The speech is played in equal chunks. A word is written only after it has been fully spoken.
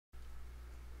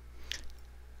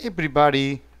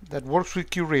everybody that works with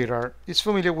QRadar is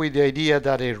familiar with the idea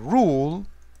that a rule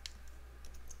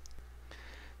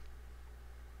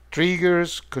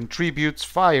triggers, contributes,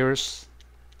 fires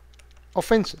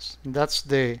offenses. And that's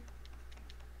the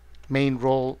main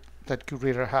role that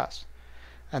QRadar has.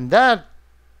 And that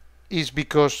is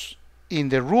because in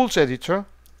the rules editor,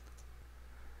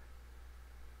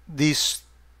 this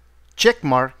check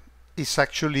mark is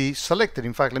actually selected.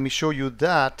 In fact, let me show you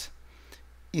that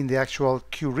in the actual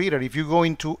QRadar. If you go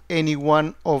into any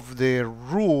one of the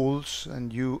rules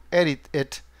and you edit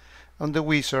it on the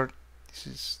wizard,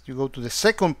 you go to the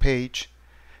second page,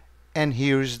 and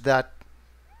here's that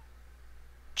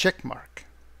check mark.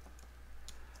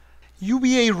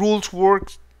 UVA rules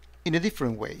work in a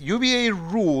different way. UVA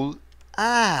rule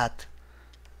add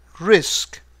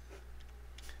risk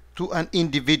to an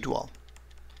individual.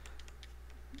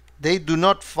 They do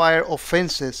not fire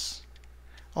offenses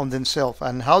on themselves.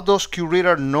 And how does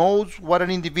QRadar knows what an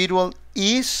individual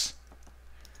is?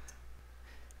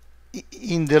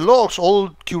 In the logs,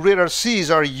 all QRadar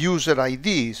sees are user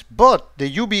IDs, but the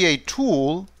UVA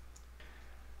tool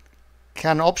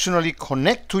can optionally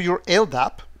connect to your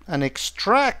LDAP and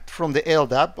extract from the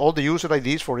LDAP all the user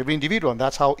IDs for every individual, and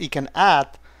that's how it can add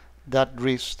that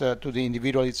risk to the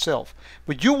individual itself.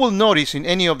 But you will notice in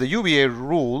any of the UVA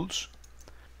rules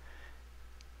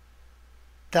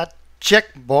that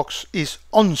checkbox is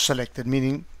unselected,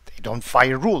 meaning they don't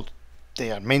fire rule.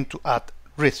 They are meant to add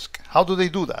risk. How do they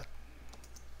do that?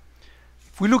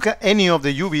 If we look at any of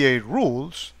the UVA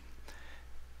rules,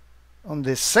 on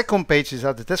the second page is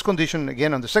at the test condition.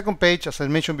 Again, on the second page, as I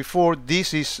mentioned before,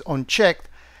 this is unchecked,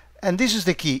 and this is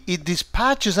the key. It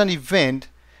dispatches an event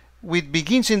which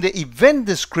begins in the event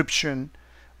description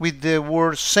with the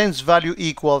word sense value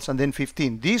equals and then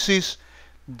 15. This is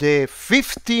the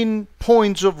 15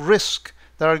 points of risk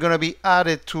that are going to be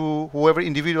added to whoever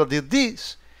individual did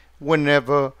this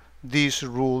whenever this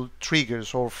rule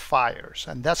triggers or fires,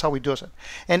 and that's how it does it.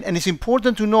 And it's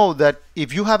important to know that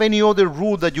if you have any other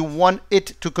rule that you want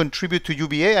it to contribute to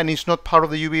UVA and it's not part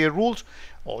of the UVA rules,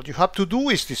 all you have to do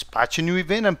is dispatch a new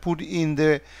event and put in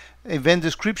the event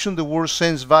description the word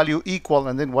sense value equal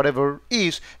and then whatever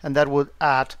is, and that will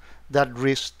add that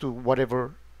risk to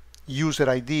whatever user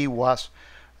ID was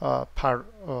part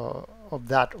of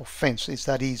that offense. It's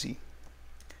that easy.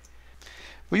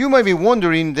 Well, you might be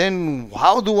wondering then,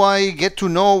 how do I get to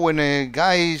know when a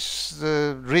guy's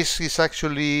risk is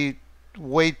actually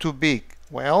way too big?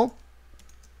 Well,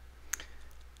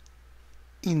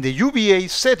 in the UVA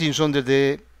settings, under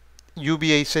the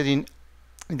UVA setting,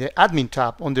 in the admin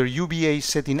tab, under UVA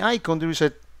setting icon, there is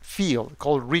a field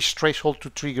called risk threshold to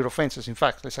trigger offenses. In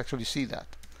fact, let's actually see that.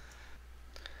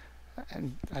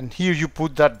 And here you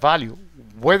put that value.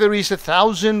 Whether it's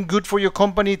 1,000 good for your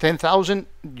company, 10,000,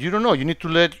 you don't know. You need to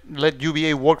let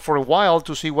UVA work for a while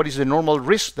to see what is the normal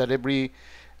risk that every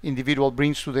individual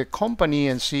brings to the company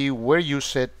and see where you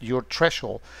set your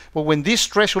threshold. But when this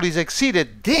threshold is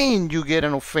exceeded, then you get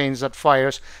an offense that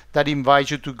fires, that invites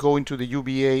you to go into the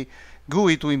UVA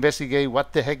GUI to investigate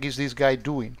what the heck is this guy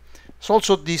doing. So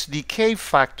also this decay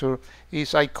factor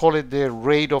is, I call it the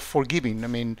rate of forgiving. I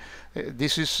mean,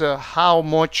 this is how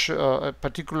much a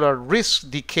particular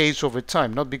risk decays over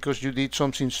time. Not because you did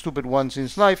something stupid once in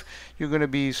life, you're going to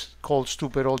be called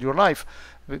stupid all your life.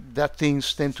 That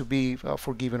things tend to be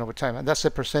forgiven over time. And that's the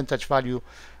percentage value.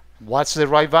 What's the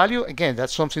right value? Again,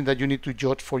 that's something that you need to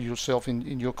judge for yourself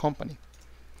in your company.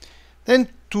 Then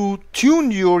to tune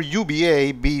your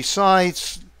UVA,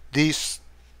 besides these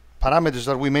parameters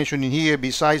that we mentioned in here,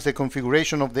 besides the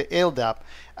configuration of the LDAP,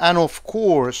 and of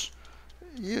course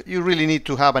you really need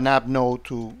to have an app node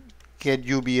to get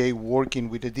UVA working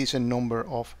with a decent number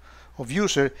of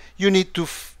users. You need to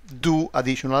do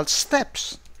additional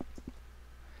steps.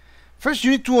 First, you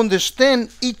need to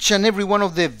understand each and every one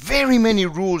of the very many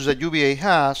rules that UVA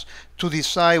has to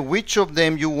decide which of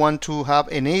them you want to have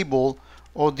enable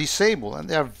or disable, and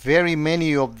there are very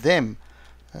many of them.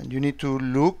 And you need to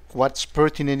look what's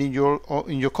pertinent in your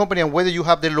company and whether you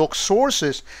have the log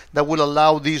sources that will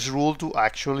allow this rule to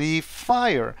actually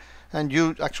fire. And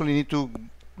you actually need to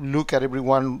look at every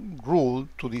one rule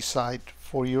to decide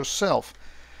for yourself.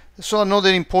 So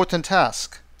another important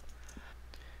task.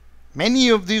 Many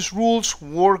of these rules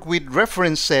work with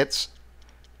reference sets.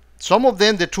 Some of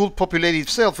them the tool populates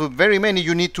itself, but very many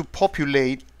you need to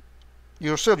populate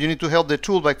yourself. You need to help the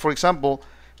tool, like for example,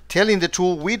 telling the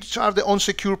tool which are the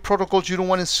unsecure protocols you don't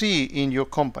want to see in your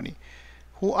company.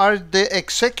 Who are the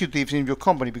executives in your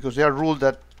company, because there are rules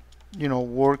that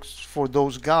works for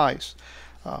those guys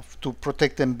to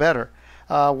protect them better.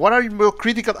 What are your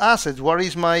critical assets? What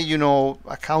is my,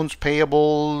 accounts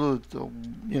payable,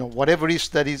 whatever it is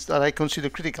that I consider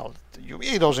critical?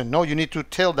 UVA doesn't know. You need to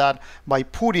tell that by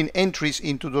putting entries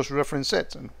into those reference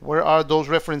sets. And where are those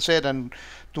reference sets and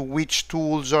to which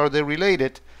tools are they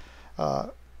related?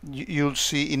 You'll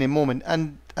see in a moment.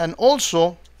 And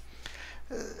also,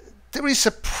 there is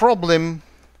a problem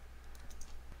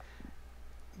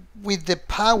with the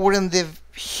power and the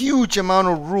huge amount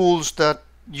of rules that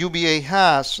UVA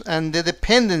has and the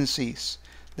dependencies.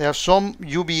 There are some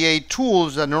UVA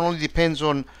tools that not only depends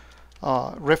on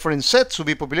reference sets to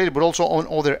be populated, but also on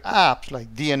other apps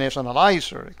like DNS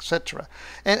Analyzer, etc.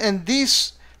 And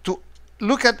this, to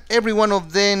look at every one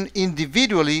of them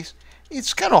individually,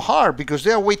 it's kind of hard because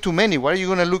there are way too many. Why are you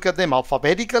going to look at them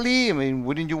alphabetically? I mean,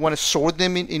 wouldn't you want to sort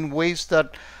them in ways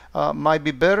that might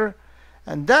be better?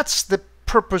 And that's the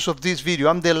purpose of this video.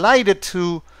 I'm delighted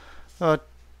to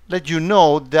let you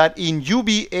know that in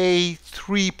UVA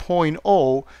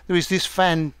 3.0 there is this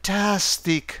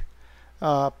fantastic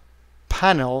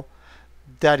panel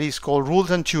that is called Rules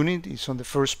and Tuning. It's on the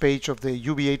first page of the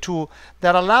UVA tool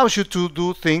that allows you to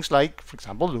do things like, for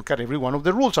example, look at every one of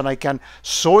the rules, and I can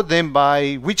sort them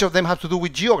by which of them have to do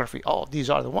with geography. Oh, these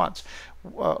are the ones.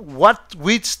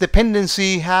 Which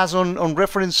dependency has on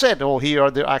reference set? Oh, here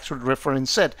are the actual reference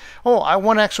set. Oh, I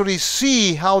want to actually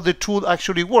see how the tool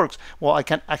actually works. Well, I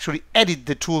can actually edit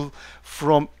the tool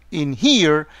from in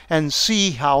here and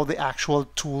see how the actual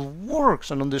tool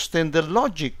works and understand the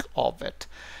logic of it.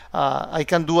 I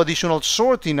can do additional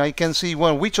sorting. I can see,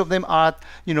 well, which of them are,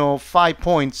 5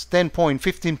 points, 10 points,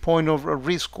 15 points of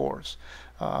risk scores.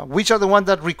 Which are the ones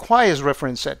that requires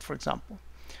reference set, for example.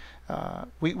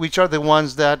 Which are the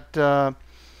ones that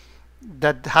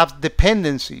that have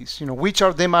dependencies? Which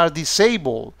of them are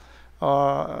disabled?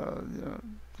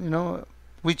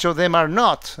 Which of them are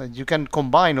not? You can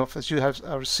combine, as you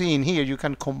are seeing here, you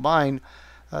can combine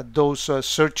those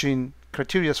searching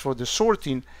criteria for the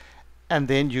sorting, and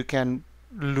then you can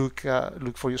look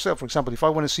for yourself. For example, if I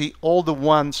want to see all the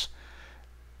ones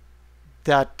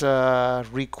that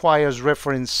requires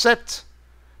reference set,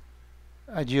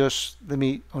 I just let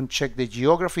me uncheck the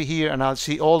geography here, and I'll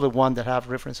see all the ones that have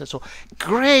references. So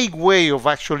great way of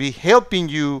actually helping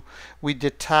you with the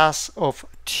task of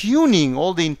tuning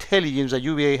all the intelligence that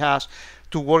UVA has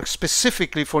to work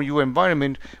specifically for your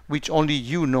environment, which only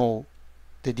you know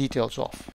the details of.